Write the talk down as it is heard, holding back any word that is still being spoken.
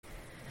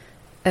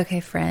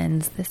Okay,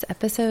 friends, this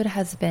episode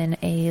has been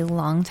a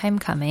long time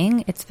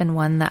coming. It's been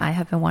one that I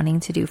have been wanting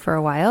to do for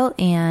a while,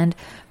 and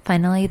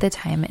finally the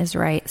time is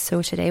right.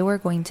 So today we're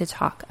going to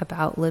talk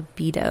about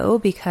libido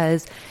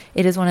because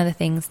it is one of the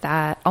things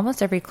that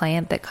almost every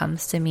client that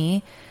comes to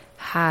me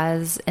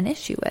has an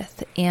issue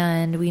with.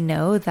 And we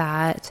know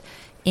that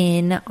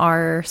in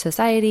our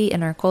society,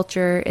 in our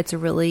culture, it's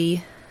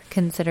really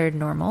considered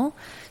normal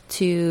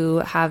to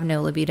have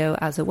no libido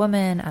as a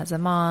woman, as a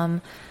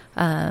mom,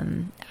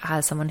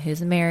 as someone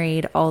who's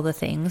married, all the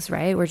things,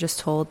 right? We're just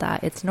told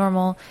that it's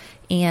normal.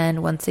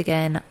 And once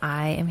again,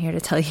 I am here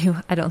to tell you,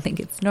 I don't think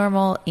it's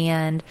normal.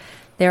 And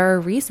there are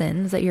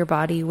reasons that your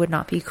body would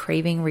not be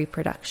craving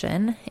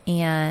reproduction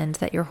and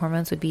that your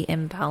hormones would be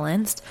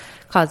imbalanced,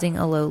 causing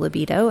a low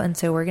libido. And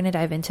so we're going to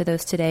dive into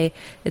those today.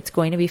 It's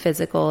going to be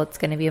physical. It's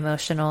going to be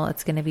emotional.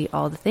 It's going to be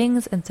all the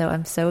things. And so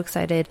I'm so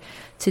excited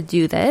to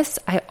do this.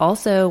 I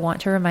also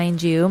want to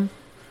remind you,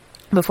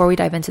 before we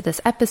dive into this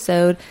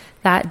episode,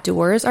 that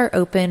doors are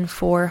open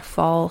for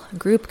fall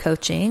group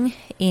coaching.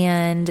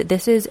 And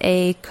this is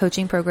a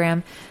coaching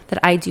program that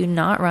I do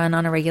not run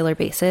on a regular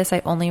basis.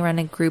 I only run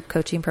a group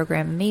coaching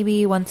program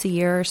maybe once a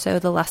year or so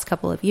the last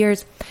couple of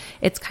years.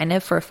 It's kind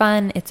of for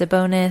fun. It's a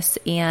bonus.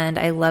 And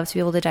I love to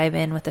be able to dive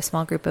in with a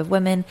small group of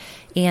women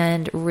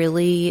and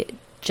really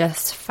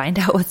just find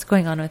out what's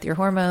going on with your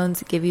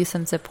hormones, give you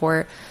some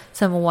support,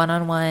 some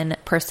one-on-one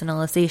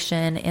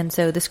personalization. And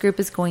so this group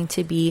is going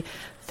to be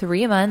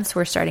 3 months.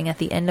 We're starting at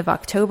the end of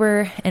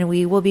October, and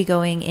we will be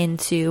going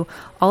into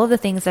all of the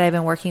things that I've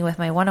been working with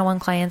my one-on-one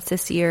clients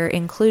this year,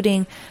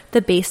 including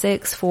the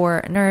basics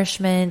for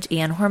nourishment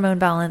and hormone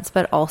balance,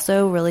 but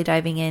also really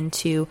diving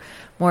into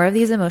more of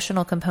these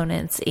emotional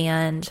components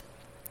and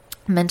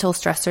mental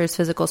stressors,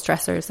 physical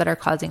stressors that are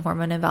causing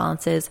hormone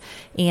imbalances.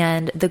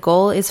 And the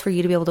goal is for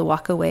you to be able to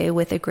walk away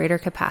with a greater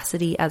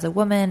capacity as a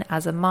woman,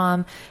 as a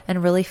mom,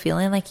 and really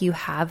feeling like you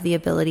have the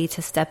ability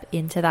to step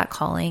into that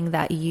calling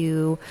that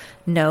you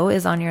know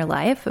is on your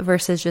life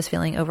versus just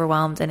feeling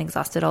overwhelmed and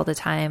exhausted all the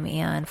time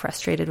and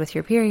frustrated with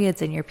your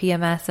periods and your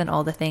PMS and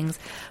all the things.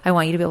 I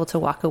want you to be able to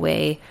walk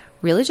away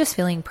really just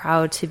feeling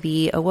proud to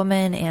be a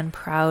woman and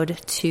proud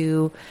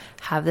to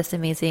have this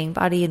amazing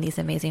body and these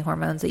amazing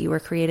hormones that you were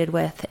created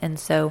with. And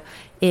so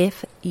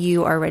if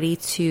you are ready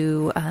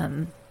to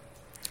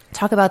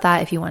talk about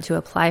that, if you want to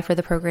apply for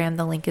the program,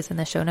 the link is in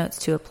the show notes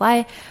to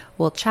apply.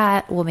 We'll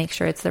chat. We'll make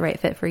sure it's the right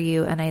fit for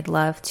you. And I'd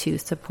love to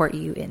support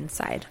you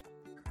inside.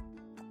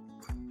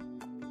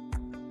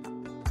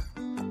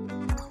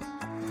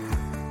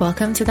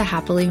 Welcome to the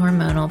Happily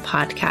Hormonal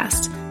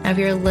podcast. Now, if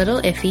you're a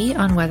little iffy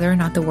on whether or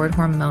not the word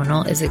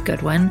hormonal is a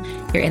good one,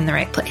 you're in the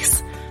right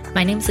place.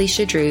 My name's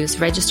Leisha Drews,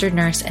 registered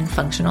nurse and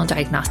functional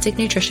diagnostic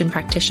nutrition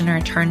practitioner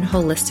turned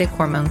holistic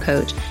hormone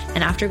coach.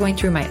 And after going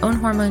through my own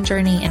hormone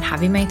journey and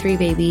having my 3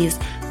 babies,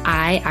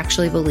 I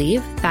actually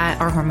believe that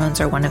our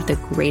hormones are one of the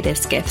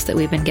greatest gifts that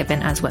we've been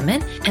given as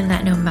women, and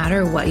that no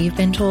matter what you've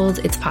been told,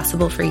 it's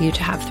possible for you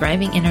to have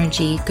thriving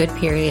energy, good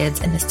periods,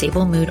 and a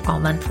stable mood all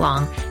month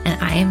long. And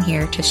I am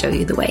here to show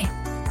you the way.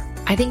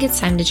 I think it's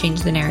time to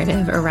change the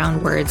narrative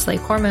around words like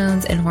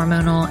hormones and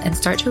hormonal and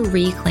start to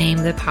reclaim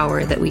the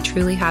power that we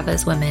truly have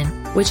as women,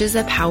 which is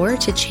the power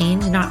to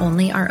change not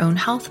only our own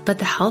health, but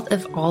the health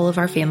of all of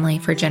our family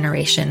for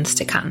generations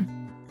to come.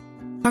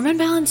 Hormone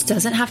balance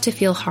doesn't have to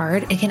feel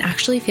hard. It can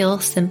actually feel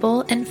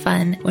simple and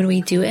fun when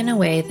we do it in a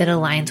way that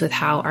aligns with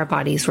how our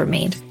bodies were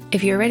made.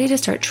 If you're ready to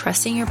start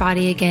trusting your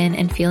body again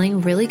and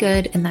feeling really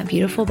good in that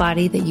beautiful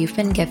body that you've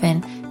been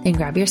given, then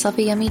grab yourself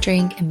a yummy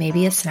drink and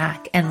maybe a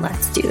snack, and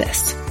let's do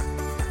this.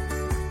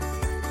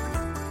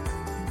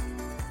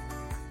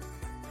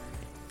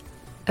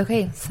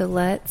 Okay, so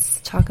let's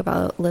talk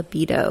about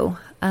libido.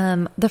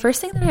 The first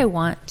thing that I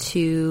want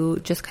to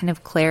just kind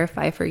of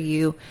clarify for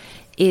you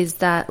is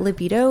that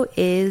libido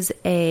is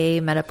a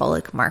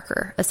metabolic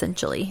marker,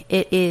 essentially.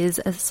 It is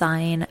a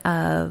sign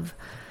of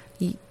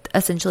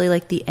essentially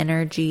like the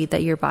energy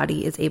that your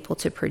body is able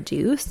to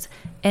produce.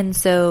 And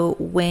so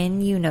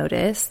when you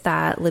notice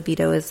that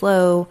libido is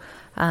low,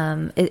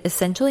 it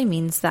essentially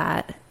means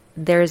that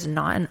there's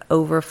not an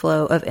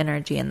overflow of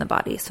energy in the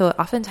body. So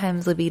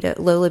oftentimes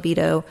low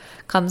libido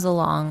comes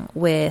along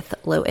with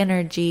low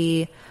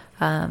energy,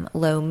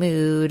 low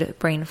mood,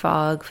 brain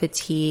fog,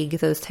 fatigue,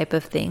 those type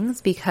of things,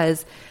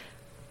 because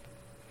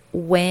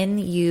when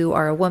you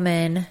are a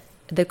woman,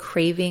 the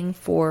craving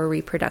for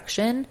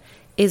reproduction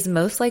is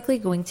most likely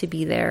going to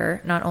be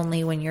there, not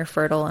only when you're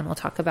fertile, and we'll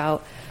talk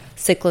about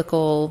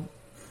cyclical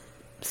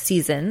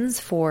seasons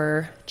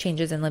for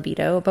changes in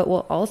libido, but we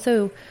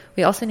also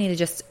need to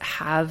just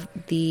have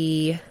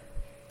the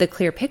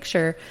clear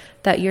picture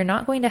that you're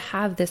not going to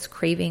have this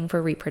craving for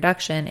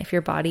reproduction if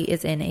your body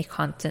is in a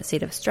constant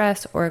state of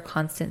stress or a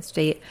constant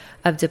state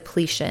of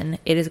depletion.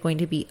 It is going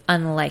to be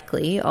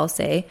unlikely, I'll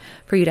say,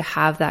 for you to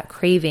have that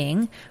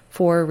craving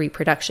for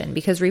reproduction,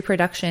 because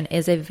reproduction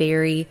is a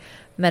very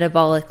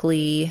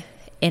metabolically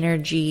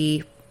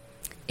energy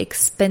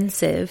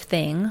expensive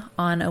thing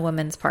on a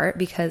woman's part,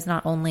 because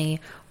not only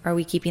are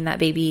we keeping that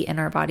baby in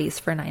our bodies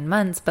for 9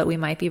 months, but we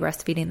might be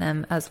breastfeeding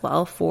them as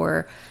well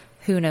for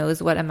who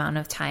knows what amount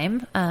of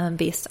time,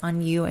 based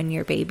on you and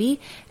your baby.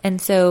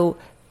 And so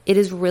it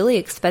is really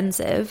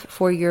expensive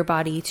for your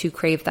body to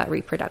crave that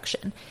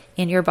reproduction.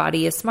 And your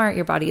body is smart.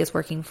 Your body is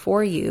working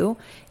for you.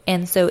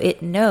 And so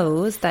it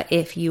knows that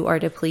if you are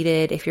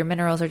depleted, if your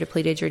minerals are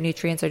depleted, your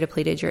nutrients are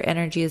depleted, your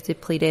energy is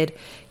depleted,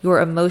 your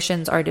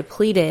emotions are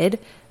depleted,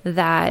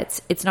 that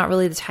it's not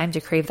really the time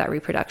to crave that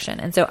reproduction.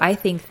 And so I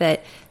think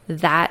that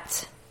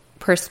that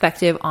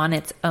perspective on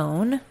its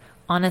own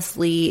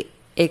honestly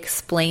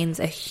explains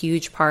a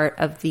huge part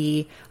of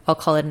the, I'll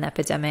call it an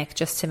epidemic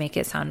just to make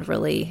it sound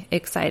really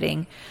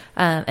exciting,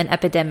 an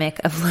epidemic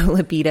of low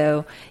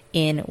libido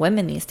in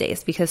women these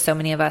days, because so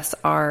many of us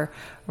are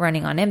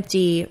running on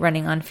empty,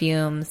 running on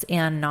fumes,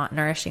 and not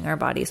nourishing our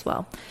bodies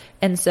well.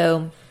 And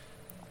so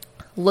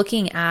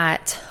looking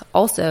at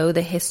also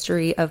the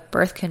history of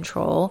birth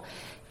control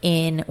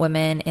in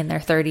women in their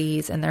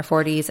 30s and their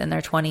 40s and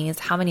their 20s,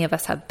 how many of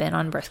us have been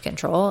on birth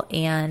control?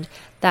 And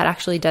that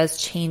actually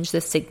does change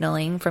the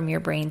signaling from your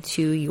brain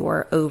to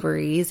your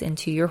ovaries and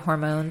to your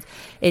hormones.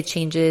 It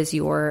changes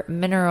your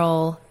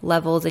mineral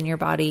levels in your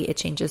body. It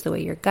changes the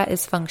way your gut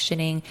is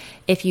functioning.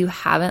 If you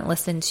haven't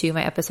listened to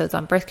my episodes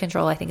on birth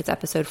control, I think it's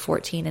episode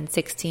 14 and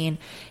 16.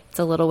 It's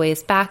a little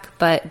ways back,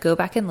 but go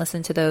back and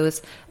listen to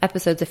those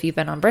episodes if you've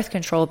been on birth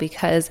control,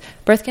 because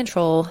birth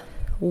control,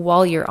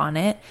 while you're on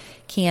it,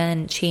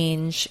 can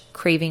change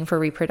craving for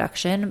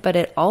reproduction, but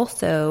it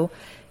also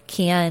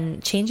can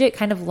change it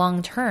kind of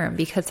long term,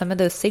 because some of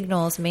those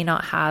signals may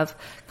not have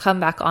come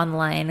back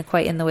online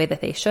quite in the way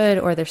that they should,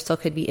 or there still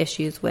could be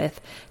issues with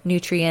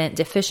nutrient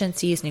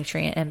deficiencies,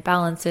 nutrient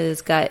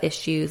imbalances, gut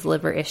issues,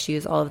 liver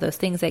issues, all of those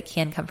things that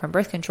can come from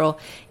birth control.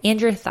 And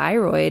your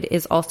thyroid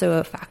is also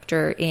a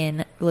factor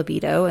in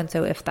libido. And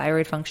so if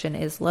thyroid function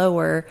is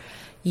lower,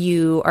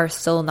 you are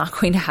still not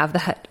going to have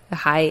that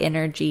high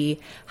energy,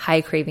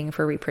 high craving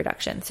for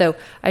reproduction. So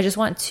I just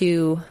want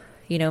to,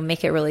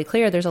 make it really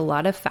clear. There's a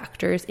lot of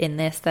factors in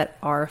this that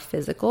are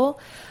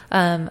physical,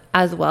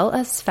 as well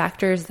as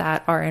factors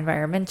that are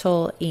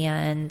environmental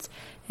and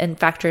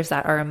factors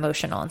that are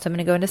emotional. And so I'm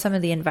going to go into some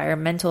of the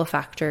environmental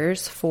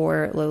factors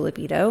for low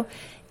libido.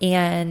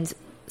 And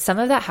some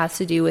of that has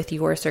to do with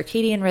your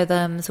circadian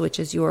rhythms, which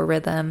is your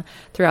rhythm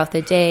throughout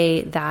the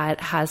day.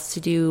 That has to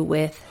do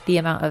with the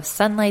amount of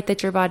sunlight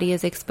that your body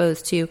is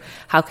exposed to,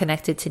 how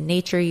connected to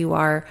nature you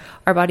are.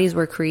 Our bodies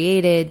were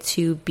created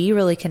to be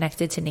really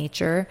connected to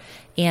nature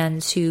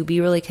and to be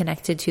really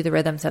connected to the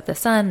rhythms of the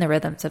sun, the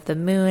rhythms of the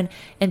moon.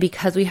 And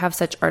because we have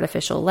such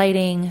artificial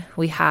lighting,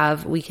 we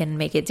can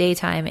make it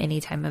daytime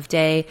any time of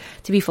day.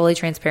 To be fully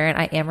transparent,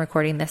 I am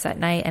recording this at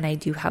night and I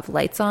do have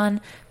lights on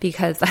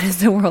because that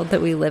is the world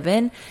that we live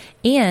in.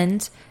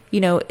 And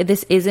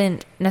this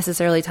isn't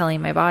necessarily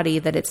telling my body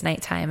that it's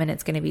nighttime and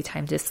it's going to be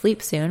time to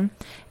sleep soon.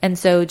 And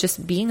so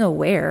just being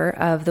aware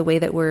of the way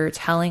that we're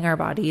telling our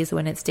bodies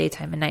when it's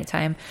daytime and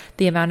nighttime,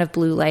 the amount of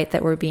blue light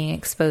that we're being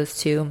exposed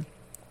to,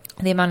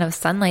 the amount of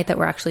sunlight that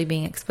we're actually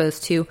being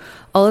exposed to,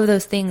 all of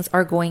those things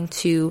are going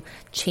to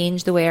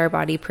change the way our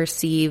body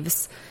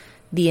perceives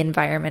the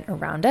environment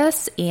around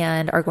us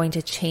and are going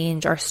to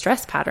change our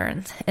stress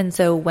patterns. And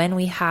so when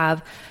we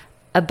have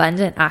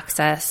abundant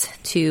access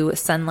to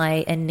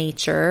sunlight and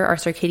nature, our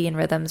circadian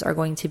rhythms are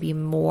going to be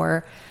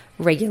more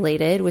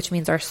regulated, which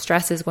means our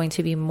stress is going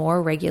to be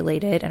more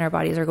regulated and our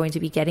bodies are going to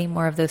be getting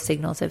more of those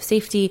signals of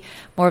safety,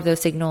 more of those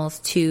signals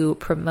to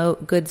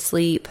promote good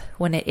sleep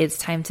when it is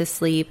time to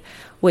sleep,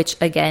 which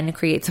again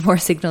creates more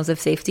signals of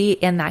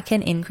safety, and that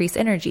can increase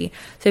energy.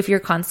 So if you're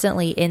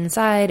constantly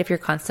inside, if you're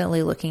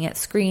constantly looking at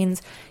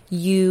screens,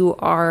 you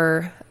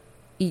are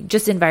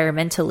just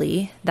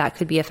environmentally, that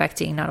could be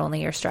affecting not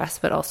only your stress,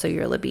 but also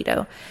your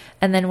libido.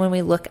 And then when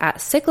we look at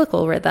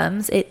cyclical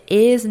rhythms, it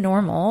is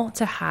normal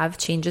to have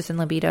changes in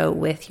libido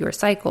with your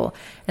cycle.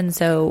 And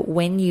so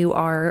when you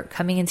are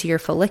coming into your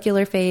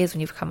follicular phase,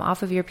 when you've come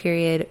off of your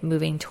period,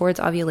 moving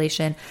towards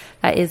ovulation,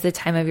 that is the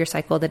time of your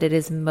cycle that it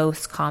is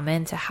most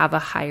common to have a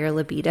higher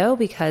libido,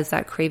 because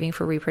that craving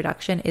for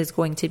reproduction is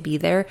going to be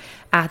there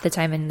at the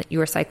time in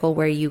your cycle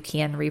where you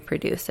can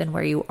reproduce and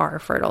where you are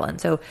fertile.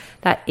 And so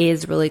that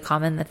is really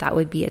common that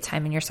would be a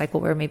time in your cycle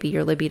where maybe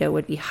your libido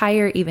would be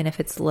higher, even if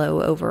it's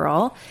low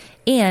overall.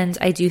 And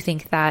I do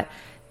think that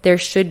there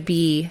should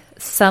be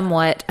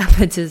somewhat of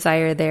a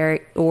desire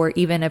there, or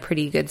even a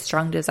pretty good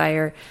strong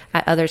desire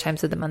at other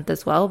times of the month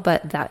as well.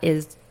 But that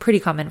is pretty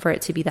common for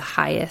it to be the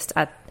highest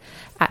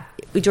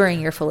during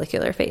your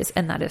follicular phase,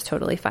 and that is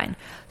totally fine.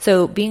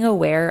 So being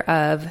aware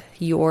of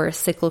your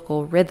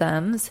cyclical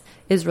rhythms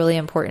is really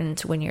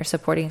important when you're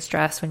supporting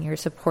stress, when you're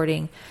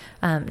supporting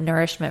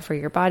nourishment for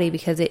your body,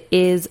 because it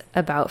is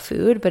about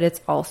food, but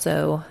it's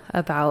also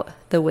about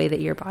the way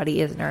that your body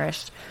is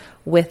nourished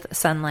with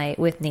sunlight,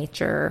 with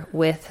nature,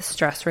 with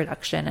stress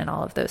reduction, and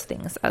all of those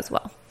things as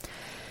well.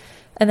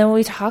 And then when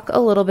we talk a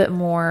little bit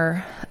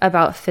more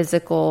about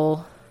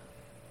physical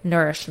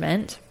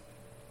nourishment,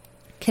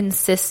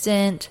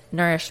 consistent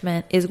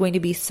nourishment is going to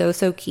be so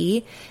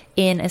key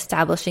in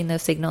establishing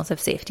those signals of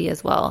safety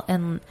as well.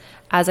 And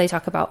as I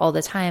talk about all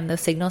the time,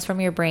 those signals from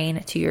your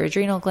brain to your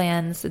adrenal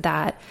glands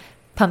that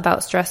pump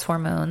out stress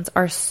hormones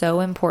are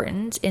so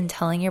important in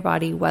telling your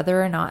body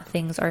whether or not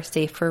things are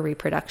safe for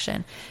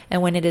reproduction.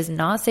 And when it is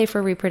not safe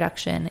for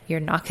reproduction, you're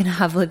not going to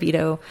have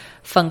libido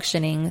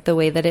functioning the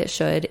way that it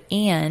should,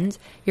 and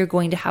you're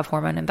going to have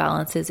hormone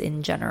imbalances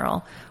in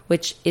general,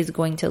 which is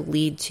going to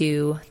lead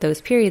to those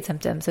period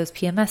symptoms, those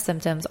PMS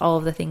symptoms, all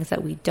of the things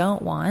that we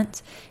don't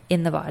want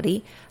in the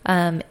body.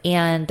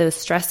 And those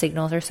stress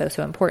signals are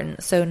so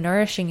important. So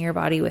nourishing your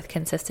body with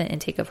consistent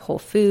intake of whole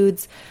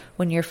foods,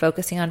 when you're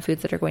focusing on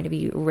foods that are going to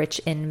be rich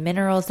in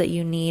minerals that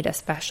you need,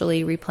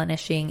 especially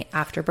replenishing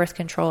after birth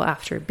control,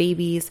 after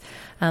babies.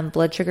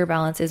 Blood sugar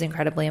balance is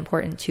incredibly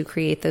important to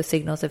create those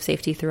signals of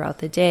safety throughout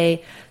the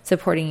day,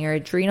 supporting your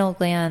adrenal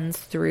glands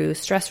through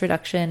stress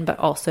reduction, but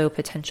also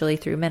potentially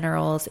through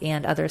minerals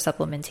and other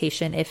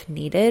supplementation if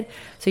needed.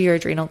 So your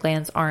adrenal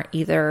glands aren't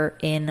either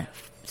in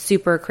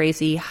super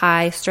crazy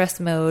high stress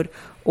mode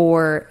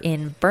or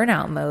in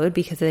burnout mode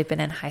because they've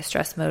been in high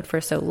stress mode for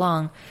so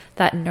long.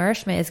 That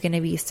nourishment is going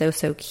to be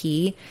so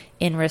key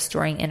in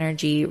restoring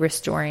energy,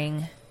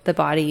 restoring the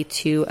body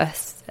to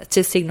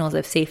signals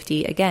of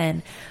safety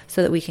again,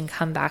 so that we can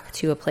come back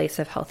to a place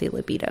of healthy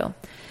libido.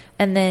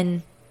 And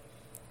then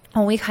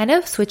when we kind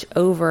of switch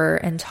over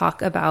and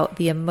talk about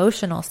the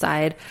emotional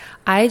side,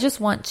 I just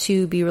want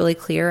to be really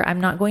clear. I'm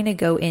not going to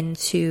go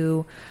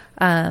into,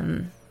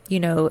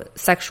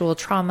 sexual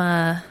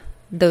trauma,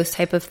 those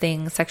type of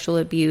things, sexual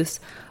abuse.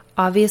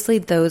 Obviously,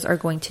 those are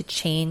going to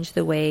change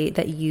the way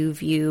that you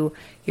view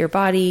your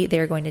body.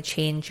 They're going to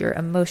change your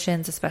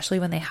emotions, especially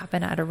when they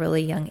happen at a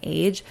really young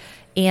age.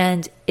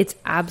 And it's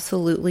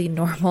absolutely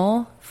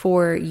normal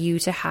for you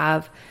to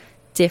have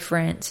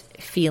different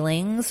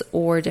feelings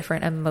or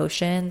different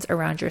emotions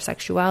around your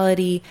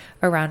sexuality,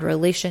 around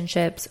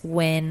relationships,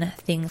 when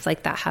things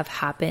like that have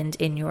happened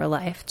in your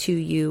life, to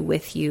you,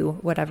 with you,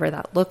 whatever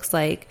that looks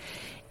like.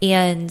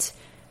 And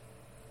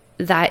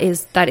that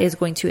is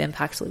going to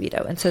impact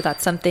libido. And so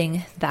that's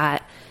something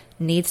that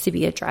needs to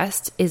be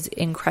addressed, is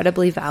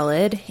incredibly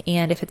valid.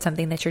 And if it's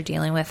something that you're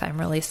dealing with, I'm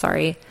really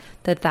sorry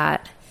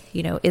that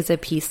is a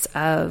piece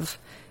of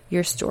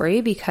your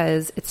story,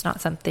 because it's not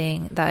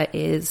something that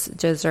is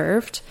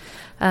deserved.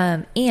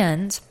 And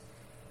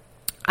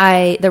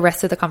the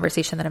rest of the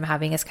conversation that I'm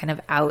having is kind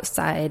of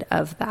outside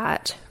of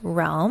that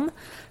realm.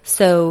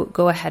 So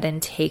go ahead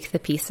and take the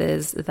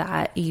pieces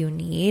that you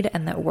need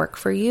and that work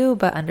for you,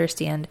 but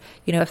understand,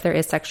 if there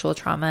is sexual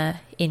trauma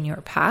in your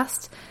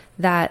past,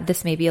 that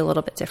this may be a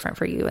little bit different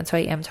for you. And so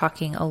I am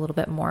talking a little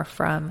bit more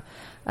from,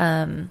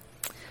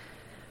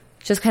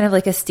 just kind of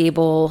like a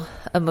stable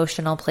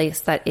emotional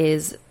place that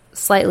is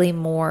slightly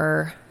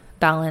more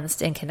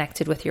balanced and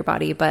connected with your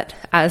body. But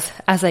as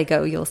I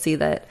go, you'll see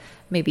that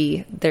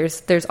maybe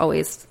there's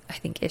always, I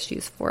think,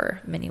 issues for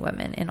many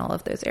women in all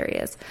of those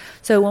areas.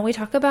 So when we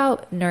talk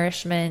about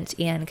nourishment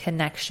and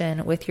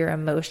connection with your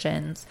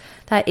emotions,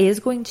 that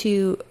is going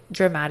to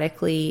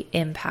dramatically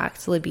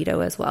impact libido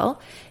as well.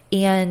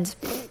 And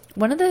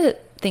one of the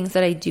things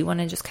that I do want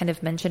to just kind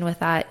of mention with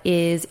that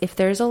is, if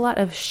there's a lot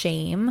of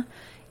shame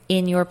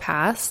in your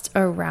past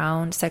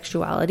around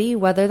sexuality,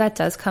 whether that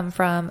does come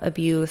from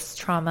abuse,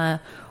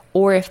 trauma,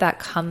 or if that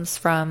comes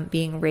from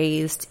being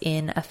raised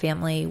in a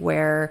family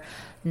where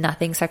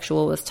nothing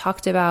sexual was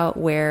talked about,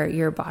 where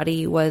your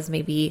body was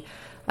maybe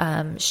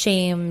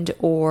shamed,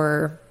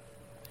 or,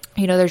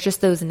 there's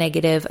just those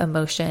negative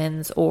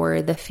emotions,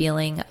 or the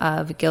feeling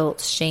of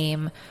guilt,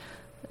 shame,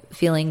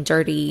 feeling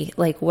dirty,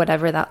 like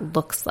whatever that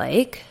looks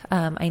like.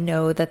 I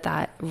know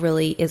that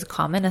really is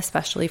common,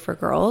 especially for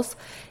girls.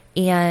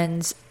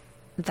 And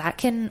that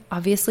can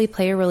obviously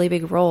play a really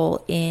big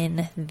role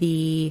in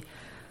the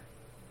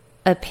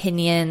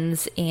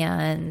opinions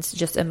and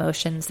just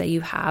emotions that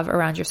you have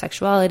around your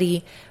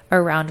sexuality,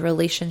 around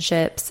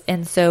relationships.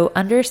 And so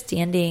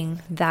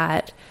understanding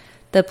that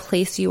the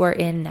place you are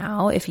in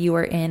now, if you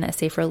are in a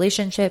safe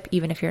relationship,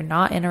 even if you're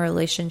not in a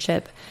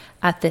relationship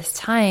at this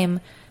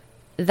time,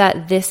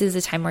 that this is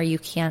a time where you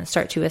can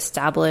start to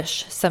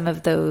establish some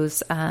of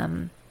those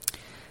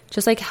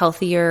just like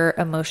healthier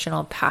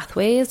emotional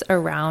pathways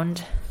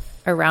around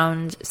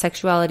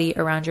sexuality,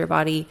 around your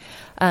body.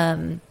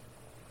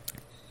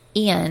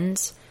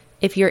 And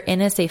if you're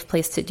in a safe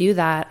place to do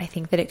that, I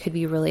think that it could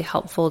be really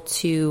helpful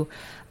to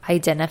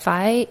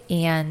identify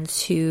and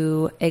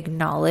to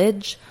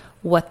acknowledge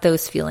what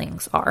those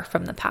feelings are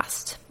from the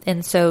past.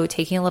 And so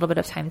taking a little bit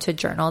of time to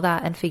journal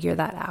that and figure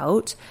that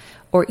out,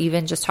 or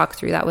even just talk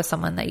through that with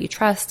someone that you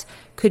trust,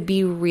 could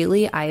be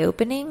really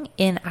eye-opening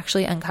in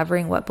actually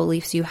uncovering what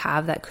beliefs you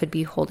have that could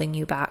be holding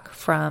you back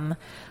from,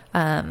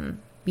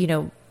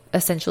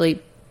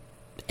 essentially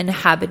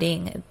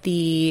inhabiting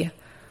the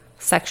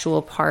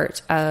sexual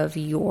part of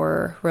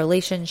your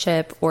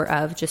relationship or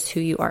of just who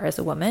you are as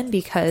a woman.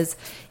 Because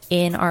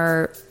in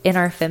our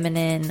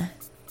feminine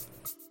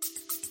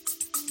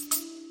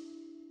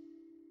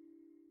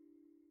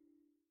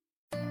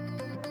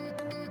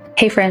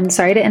Hey friends,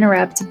 sorry to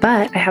interrupt,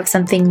 but I have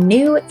something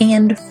new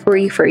and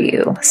free for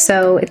you,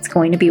 so it's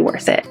going to be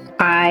worth it.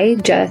 I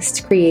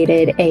just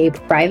created a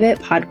private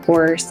pod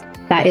course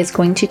that is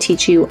going to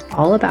teach you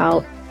all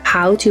about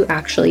how to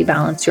actually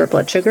balance your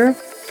blood sugar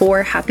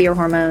for happier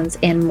hormones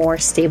and more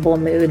stable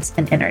moods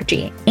and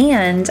energy.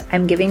 And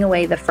I'm giving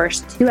away the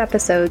first 2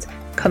 episodes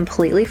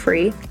completely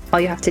free. All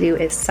you have to do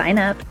is sign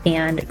up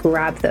and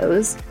grab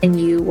those,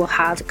 and you will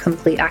have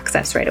complete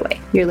access right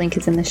away. Your link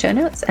is in the show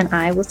notes, and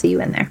I will see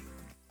you in there.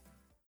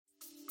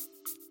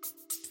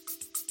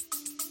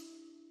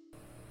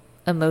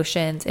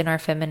 Emotions in our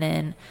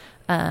feminine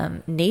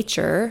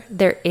nature,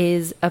 there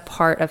is a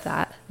part of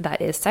that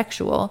is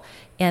sexual,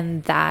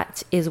 and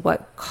that is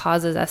what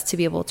causes us to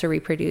be able to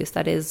reproduce.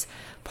 That is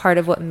part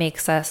of what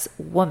makes us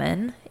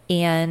woman.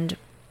 And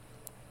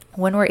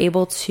when we're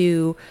able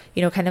to,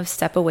 kind of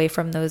step away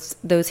from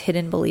those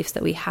hidden beliefs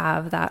that we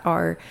have that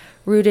are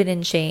rooted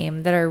in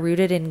shame, that are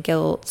rooted in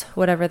guilt,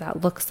 whatever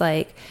that looks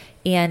like,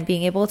 and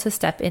being able to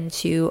step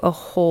into a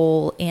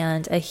whole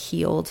and a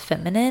healed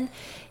feminine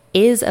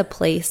is a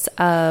place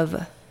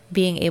of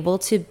being able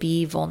to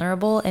be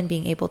vulnerable and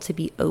being able to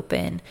be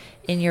open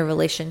in your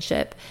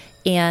relationship.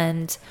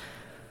 And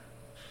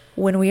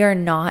when we are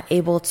not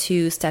able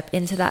to step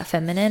into that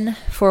feminine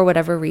for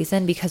whatever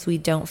reason, because we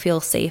don't feel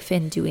safe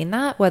in doing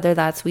that, whether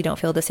that's we don't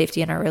feel the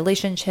safety in our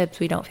relationships,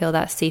 we don't feel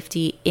that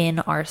safety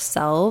in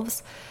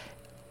ourselves,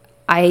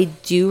 I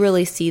do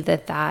really see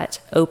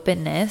that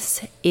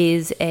openness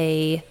is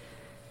a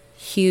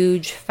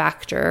huge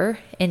factor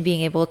in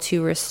being able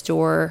to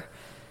restore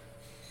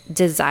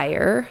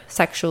desire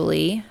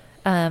sexually,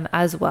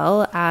 as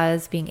well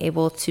as being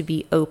able to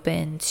be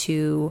open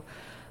to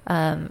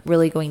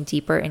really going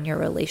deeper in your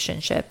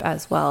relationship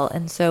as well.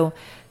 And so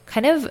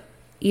kind of,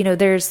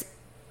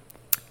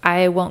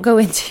 I won't go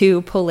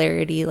into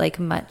polarity like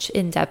much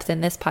in depth in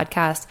this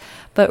podcast,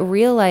 but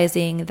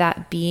realizing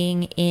that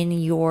being in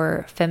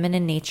your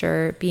feminine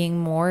nature, being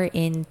more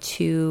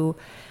into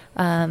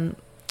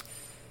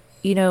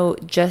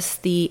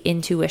just the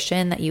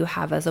intuition that you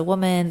have as a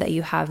woman, that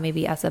you have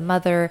maybe as a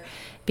mother,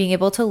 being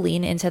able to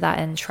lean into that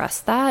and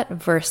trust that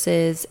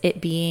versus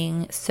it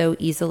being so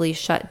easily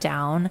shut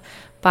down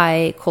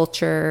by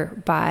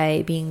culture,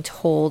 by being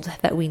told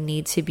that we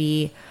need to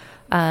be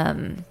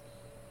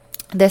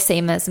the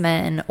same as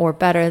men or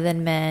better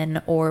than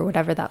men or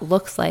whatever that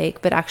looks like,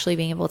 but actually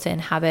being able to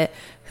inhabit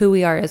who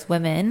we are as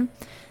women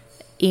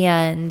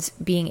and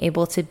being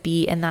able to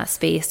be in that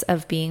space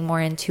of being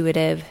more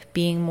intuitive,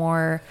 being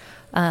more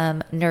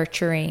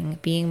nurturing,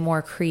 being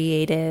more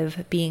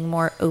creative, being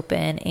more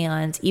open,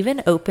 and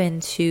even open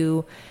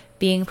to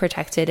being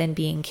protected and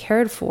being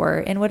cared for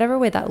in whatever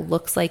way that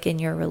looks like in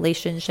your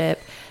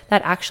relationship,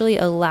 that actually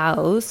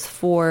allows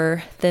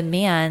for the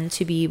man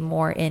to be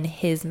more in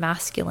his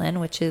masculine,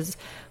 which is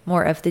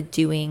more of the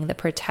doing, the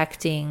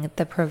protecting,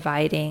 the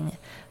providing,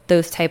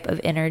 those type of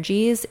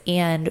energies.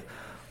 And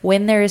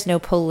when there is no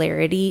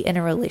polarity in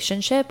a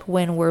relationship,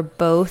 when we're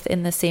both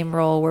in the same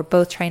role, we're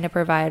both trying to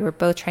provide, we're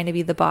both trying to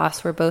be the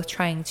boss, we're both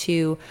trying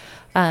to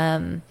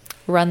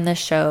run the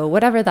show,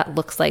 whatever that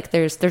looks like.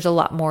 There's a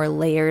lot more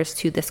layers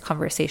to this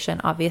conversation,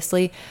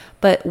 obviously.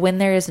 But when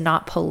there is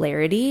not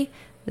polarity,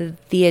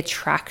 the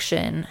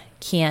attraction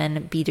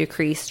can be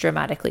decreased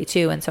dramatically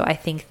too. And so I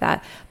think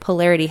that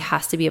polarity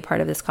has to be a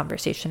part of this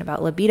conversation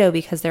about libido,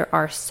 because there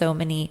are so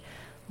many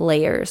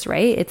layers,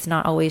 right? It's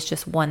not always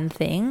just one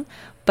thing.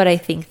 But I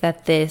think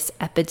that this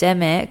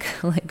epidemic,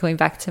 like going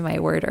back to my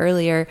word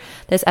earlier,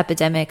 this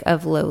epidemic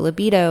of low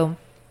libido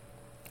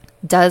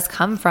does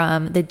come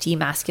from the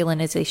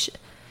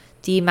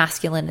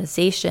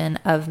demasculinization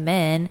of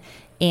men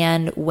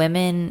and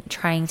women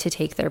trying to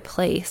take their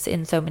place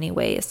in so many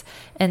ways.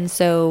 And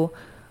so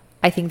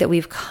I think that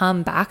we've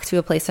come back to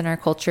a place in our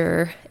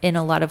culture in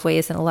a lot of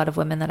ways, and a lot of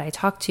women that I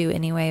talk to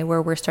anyway,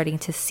 where we're starting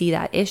to see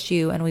that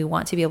issue, and we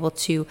want to be able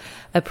to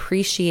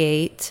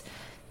appreciate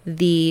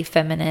the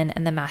feminine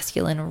and the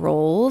masculine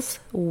roles,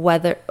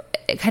 whether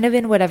kind of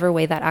in whatever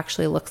way that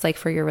actually looks like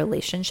for your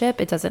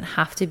relationship. It doesn't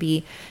have to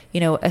be,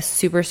 a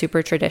super,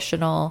 super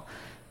traditional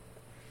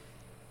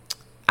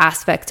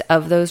aspect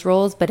of those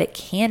roles, but it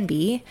can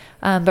be.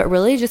 But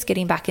really just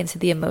getting back into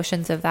the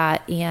emotions of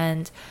that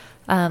and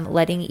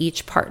letting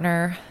each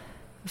partner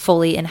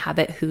fully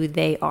inhabit who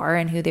they are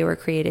and who they were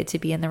created to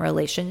be in the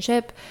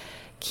relationship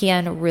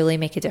can really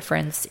make a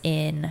difference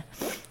in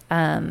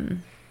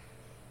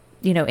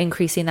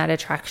increasing that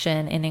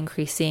attraction and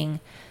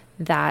increasing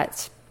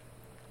that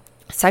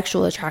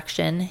sexual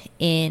attraction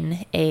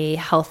in a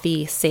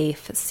healthy,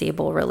 safe,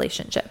 stable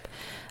relationship.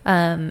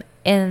 And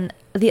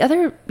the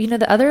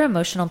other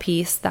emotional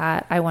piece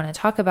that I want to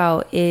talk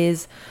about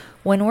is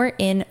when we're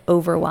in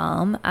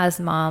overwhelm as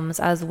moms,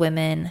 as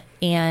women,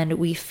 and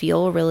we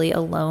feel really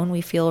alone,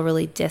 we feel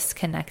really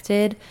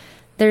disconnected,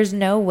 there's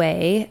no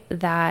way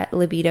that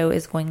libido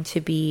is going to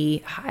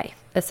be high,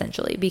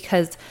 essentially.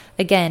 Because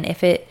again,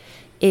 if it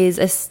is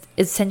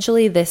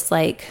essentially this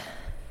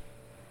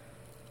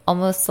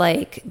almost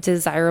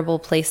desirable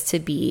place to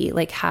be,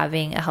 like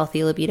having a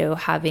healthy libido,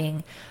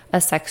 having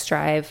a sex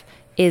drive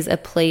is a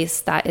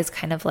place that is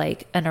kind of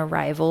like an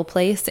arrival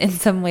place in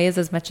some ways,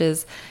 as much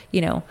as,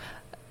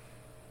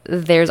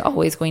 there's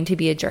always going to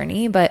be a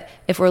journey. But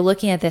if we're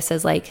looking at this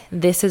as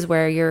this is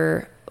where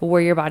you're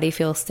where your body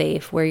feels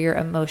safe, where your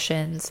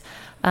emotions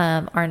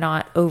are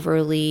not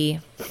overly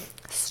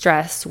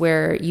stressed,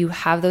 where you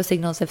have those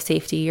signals of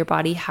safety, your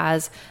body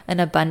has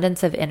an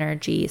abundance of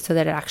energy so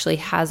that it actually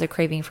has a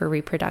craving for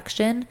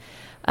reproduction,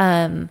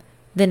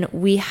 then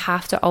we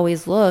have to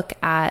always look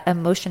at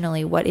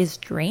emotionally what is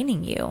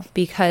draining you.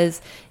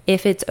 Because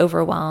if it's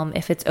overwhelm,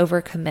 if it's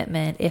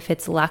overcommitment, if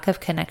it's lack of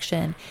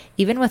connection,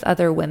 even with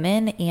other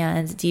women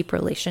and deep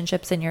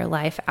relationships in your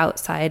life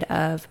outside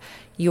of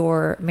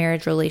your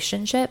marriage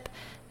relationship,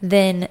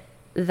 then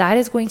that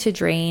is going to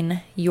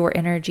drain your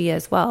energy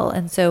as well.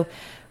 And so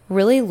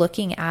really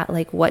looking at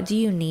like, what do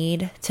you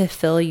need to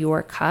fill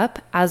your cup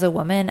as a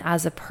woman,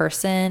 as a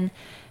person,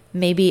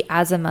 maybe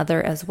as a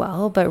mother as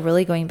well, but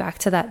really going back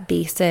to that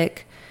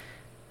basic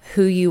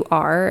who you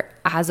are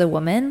as a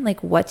woman.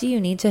 Like, what do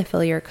you need to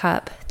fill your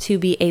cup to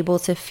be able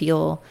to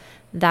feel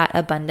that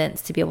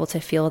abundance, to be able to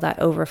feel that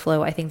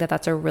overflow? I think that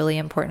that's a really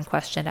important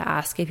question to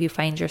ask if you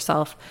find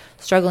yourself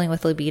struggling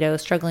with libido,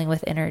 struggling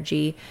with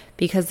energy,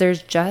 because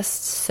there's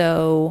just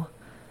so,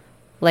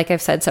 like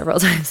I've said several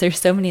times, there's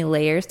so many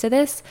layers to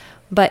this.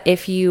 But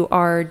if you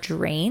are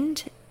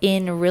drained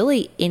in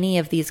really any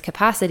of these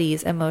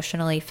capacities,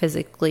 emotionally,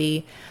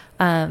 physically,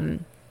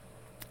 and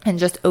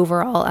just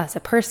overall as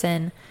a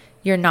person,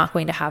 you're not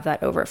going to have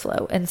that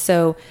overflow. And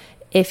so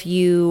if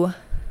you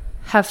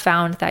have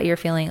found that you're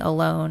feeling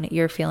alone,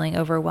 you're feeling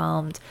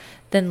overwhelmed,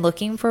 then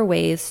looking for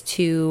ways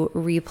to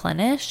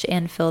replenish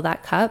and fill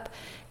that cup,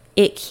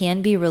 it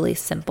can be really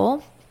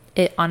simple.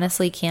 It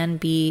honestly can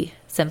be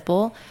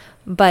simple,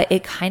 but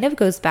it kind of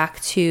goes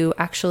back to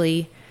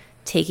actually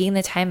taking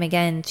the time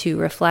again to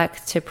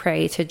reflect, to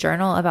pray, to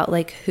journal about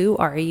like, who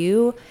are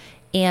you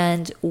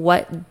and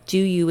what do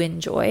you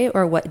enjoy,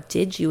 or what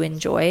did you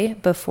enjoy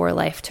before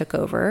life took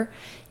over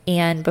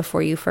and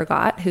before you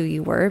forgot who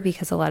you were,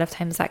 because a lot of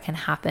times that can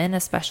happen,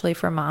 especially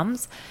for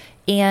moms.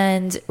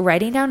 And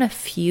writing down a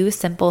few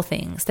simple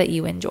things that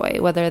you enjoy,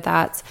 whether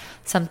that's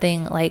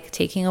something like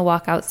taking a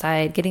walk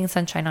outside, getting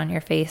sunshine on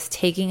your face,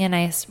 taking a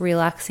nice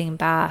relaxing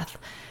bath,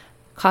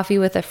 coffee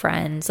with a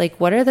friend. Like,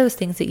 what are those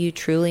things that you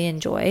truly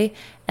enjoy?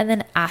 And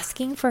then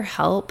asking for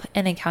help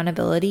and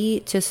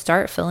accountability to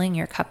start filling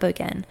your cup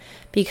again.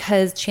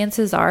 Because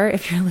chances are,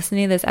 if you're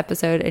listening to this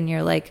episode and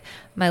you're like,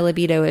 my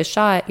libido is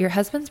shot, your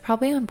husband's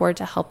probably on board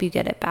to help you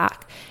get it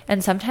back.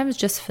 And sometimes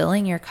just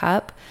filling your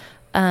cup,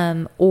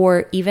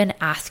 or even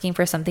asking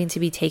for something to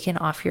be taken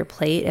off your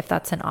plate, if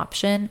that's an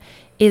option,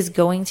 is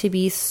going to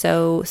be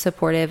so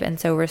supportive and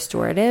so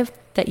restorative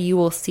that you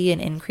will see an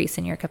increase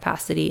in your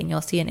capacity, and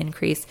you'll see an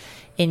increase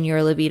in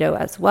your libido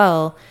as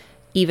well,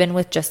 even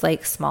with just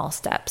like small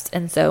steps.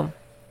 And so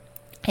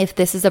if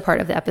this is a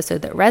part of the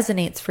episode that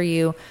resonates for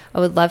you, I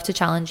would love to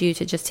challenge you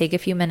to just take a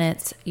few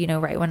minutes,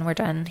 right when we're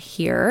done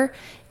here,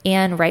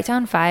 and write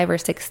down 5 or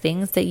 6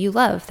 things that you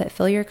love, that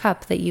fill your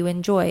cup, that you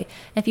enjoy.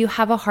 If you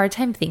have a hard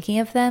time thinking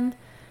of them,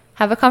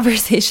 have a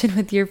conversation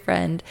with your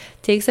friend.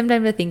 Take some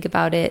time to think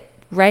about it.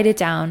 Write it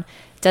down.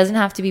 It doesn't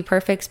have to be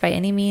perfect by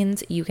any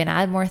means. You can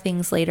add more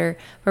things later,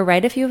 but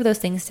write a few of those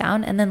things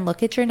down, and then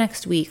look at your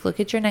next week, look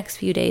at your next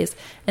few days,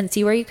 and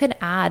see where you can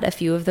add a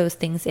few of those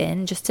things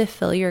in just to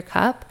fill your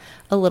cup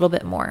a little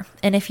bit more.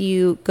 And if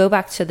you go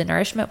back to the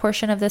nourishment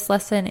portion of this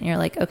lesson and you're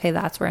like, okay,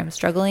 that's where I'm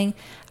struggling,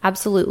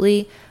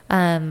 absolutely.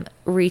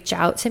 Reach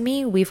out to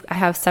me. I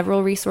have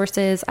several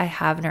resources. I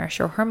have Nourish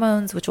Your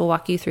Hormones, which will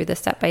walk you through the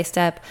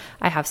step-by-step.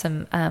 I have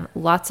some,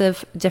 lots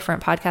of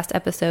different podcast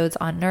episodes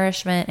on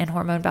nourishment and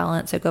hormone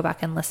balance. So go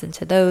back and listen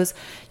to those.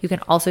 You can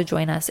also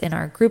join us in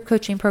our group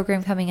coaching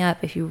program coming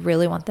up if you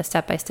really want the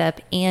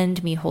step-by-step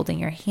and me holding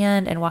your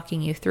hand and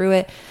walking you through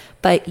it.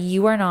 But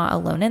you are not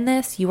alone in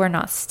this. You are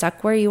not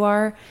stuck where you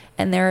are.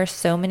 And there are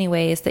so many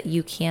ways that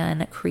you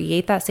can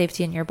create that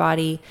safety in your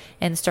body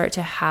and start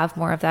to have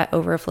more of that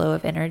overflow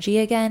of energy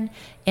again.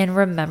 And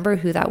remember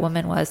who that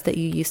woman was that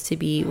you used to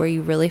be, where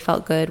you really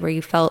felt good, where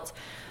you felt,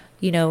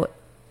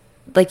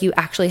 like you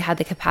actually had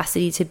the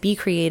capacity to be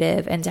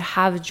creative and to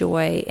have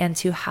joy and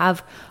to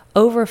have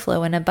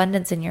overflow and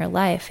abundance in your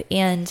life.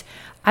 And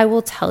I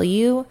will tell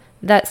you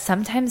that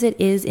sometimes it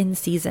is in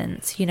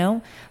seasons,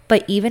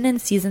 but even in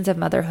seasons of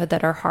motherhood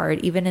that are hard,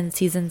 even in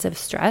seasons of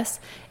stress,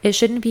 it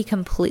shouldn't be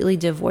completely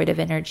devoid of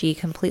energy,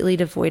 completely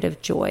devoid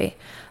of joy.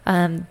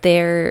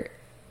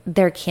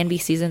 There can be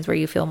seasons where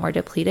you feel more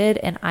depleted,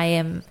 and I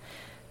am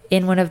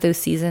in one of those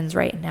seasons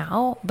right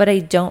now, but I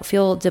don't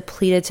feel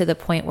depleted to the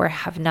point where I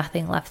have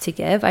nothing left to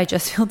give. I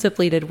just feel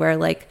depleted where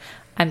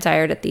I'm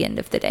tired at the end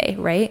of the day,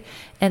 right?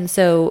 And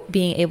so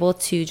being able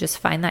to just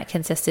find that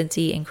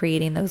consistency and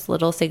creating those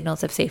little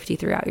signals of safety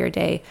throughout your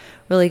day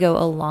really go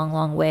a long,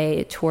 long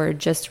way toward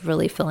just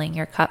really filling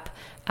your cup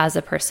as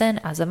a person,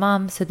 as a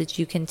mom, so that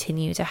you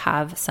continue to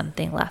have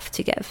something left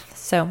to give.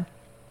 So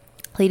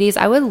ladies,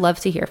 I would love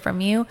to hear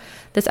from you.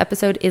 This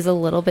episode is a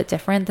little bit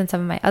different than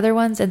some of my other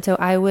ones. And so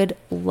I would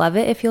love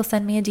it if you'll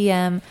send me a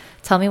DM,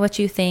 tell me what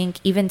you think,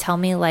 even tell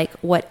me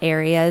what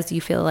areas you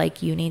feel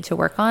like you need to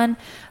work on.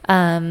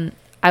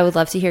 I would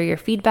love to hear your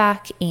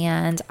feedback,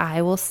 and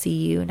I will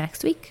see you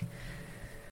next week.